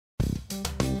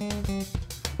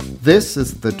This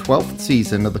is the 12th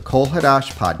season of the Kol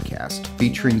Hadash podcast,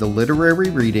 featuring the literary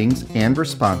readings and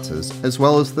responses, as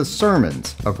well as the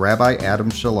sermons of Rabbi Adam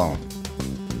Shalom.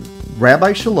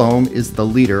 Rabbi Shalom is the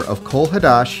leader of Kol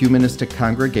Hadash Humanistic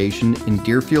Congregation in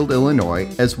Deerfield, Illinois,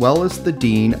 as well as the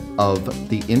dean of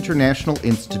the International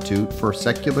Institute for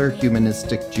Secular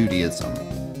Humanistic Judaism.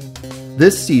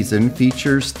 This season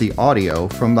features the audio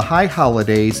from the high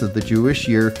holidays of the Jewish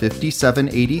year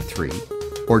 5783,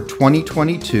 or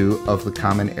 2022 of the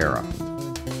Common Era.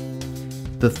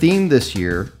 The theme this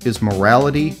year is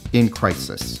Morality in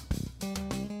Crisis.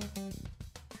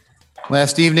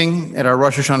 Last evening at our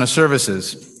Rosh Hashanah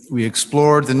services, we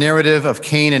explored the narrative of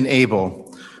Cain and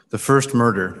Abel, the first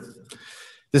murder.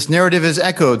 This narrative is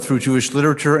echoed through Jewish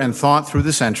literature and thought through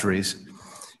the centuries.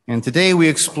 And today we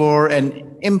explore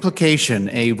an implication,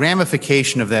 a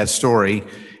ramification of that story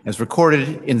as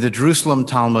recorded in the Jerusalem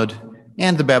Talmud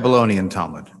and the Babylonian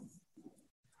Talmud.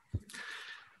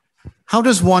 How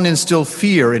does one instill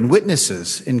fear in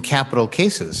witnesses in capital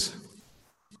cases?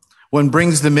 One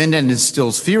brings them in and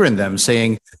instills fear in them,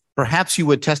 saying, perhaps you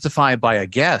would testify by a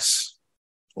guess,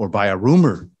 or by a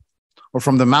rumor, or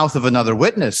from the mouth of another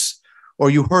witness, or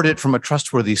you heard it from a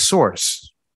trustworthy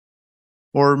source.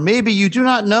 Or maybe you do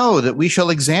not know that we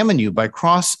shall examine you by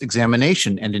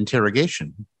cross-examination and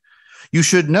interrogation. You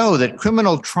should know that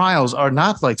criminal trials are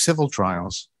not like civil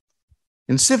trials.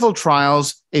 In civil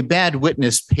trials, a bad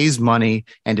witness pays money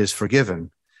and is forgiven.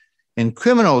 In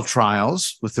criminal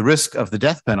trials, with the risk of the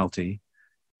death penalty,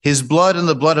 his blood and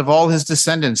the blood of all his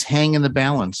descendants hang in the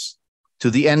balance to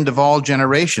the end of all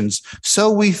generations. So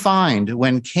we find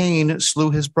when Cain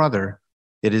slew his brother,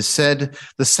 it is said,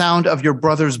 the sound of your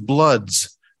brother's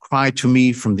bloods cry to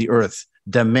me from the earth,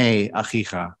 Damei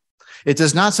achicha. It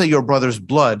does not say your brother's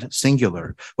blood,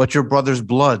 singular, but your brother's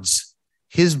bloods,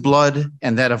 his blood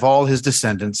and that of all his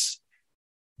descendants.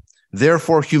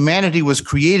 Therefore, humanity was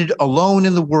created alone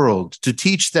in the world to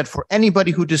teach that for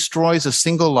anybody who destroys a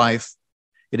single life,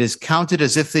 it is counted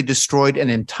as if they destroyed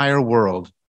an entire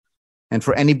world. And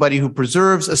for anybody who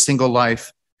preserves a single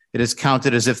life, it is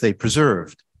counted as if they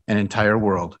preserved an entire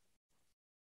world.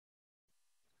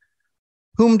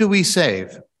 Whom do we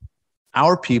save?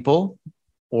 Our people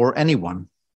or anyone?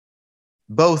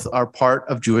 Both are part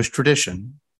of Jewish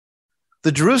tradition.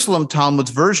 The Jerusalem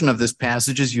Talmud's version of this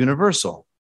passage is universal.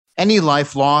 Any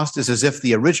life lost is as if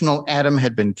the original Adam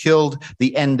had been killed,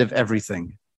 the end of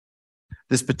everything.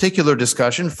 This particular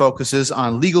discussion focuses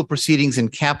on legal proceedings in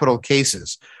capital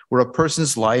cases, where a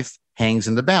person's life hangs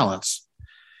in the balance.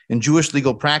 In Jewish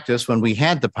legal practice, when we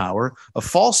had the power, a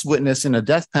false witness in a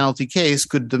death penalty case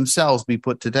could themselves be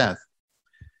put to death.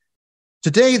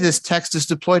 Today, this text is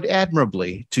deployed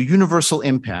admirably to universal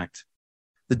impact.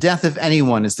 The death of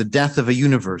anyone is the death of a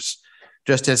universe,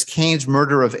 just as Cain's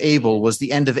murder of Abel was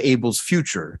the end of Abel's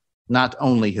future, not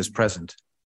only his present.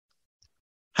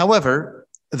 However,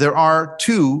 there are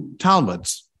two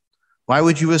Talmuds. Why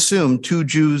would you assume two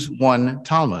Jews, one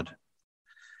Talmud?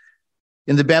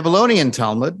 In the Babylonian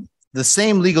Talmud, the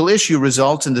same legal issue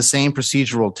results in the same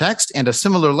procedural text and a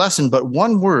similar lesson, but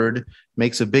one word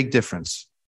makes a big difference.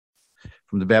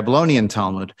 From the Babylonian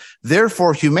Talmud,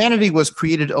 therefore humanity was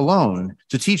created alone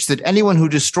to teach that anyone who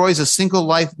destroys a single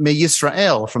life may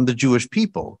Yisrael from the Jewish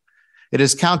people, it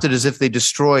is counted as if they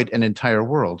destroyed an entire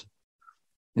world.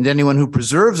 And anyone who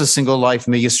preserves a single life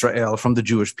may Yisrael from the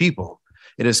Jewish people,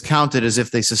 it is counted as if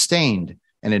they sustained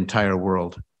an entire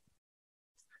world.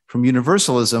 From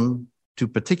universalism to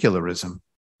particularism.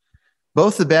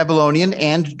 Both the Babylonian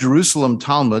and Jerusalem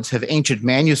Talmuds have ancient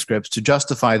manuscripts to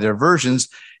justify their versions,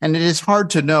 and it is hard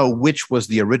to know which was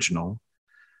the original.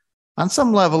 On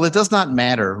some level, it does not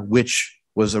matter which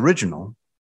was original.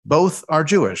 Both are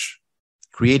Jewish,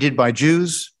 created by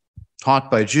Jews, taught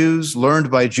by Jews,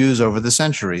 learned by Jews over the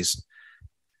centuries.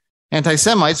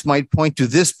 Anti-Semites might point to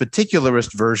this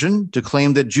particularist version to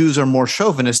claim that Jews are more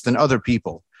chauvinist than other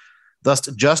people, thus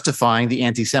justifying the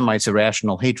anti-Semites'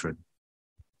 irrational hatred.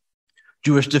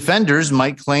 Jewish defenders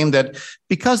might claim that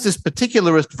because this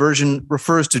particularist version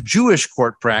refers to Jewish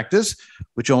court practice,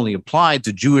 which only applied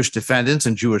to Jewish defendants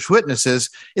and Jewish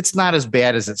witnesses, it's not as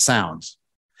bad as it sounds.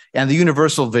 And the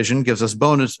universal version gives us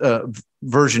bonus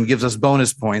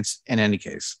points in any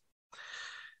case.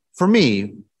 For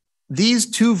me, these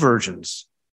two versions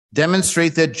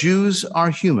demonstrate that Jews are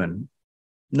human,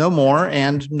 no more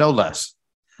and no less.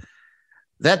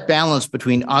 That balance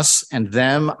between us and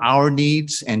them, our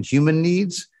needs and human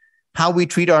needs, how we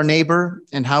treat our neighbor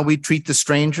and how we treat the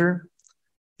stranger,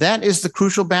 that is the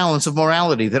crucial balance of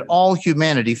morality that all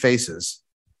humanity faces.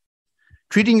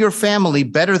 Treating your family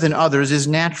better than others is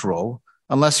natural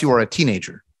unless you are a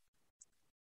teenager.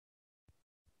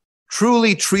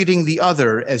 truly treating the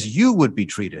other as you would be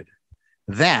treated,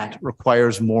 that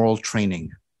requires moral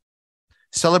training.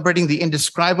 Celebrating the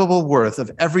indescribable worth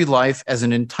of every life as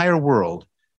an entire world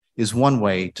is one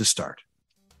way to start.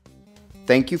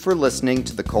 Thank you for listening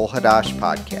to the Kol Hadash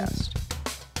podcast.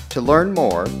 To learn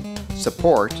more,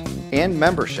 support, and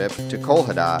membership to Kol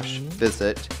Hadash,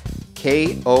 visit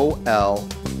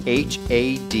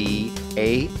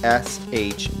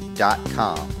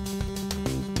KOLHADASH.com.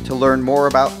 To learn more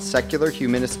about secular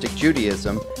humanistic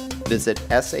Judaism, visit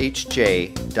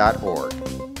shj.org.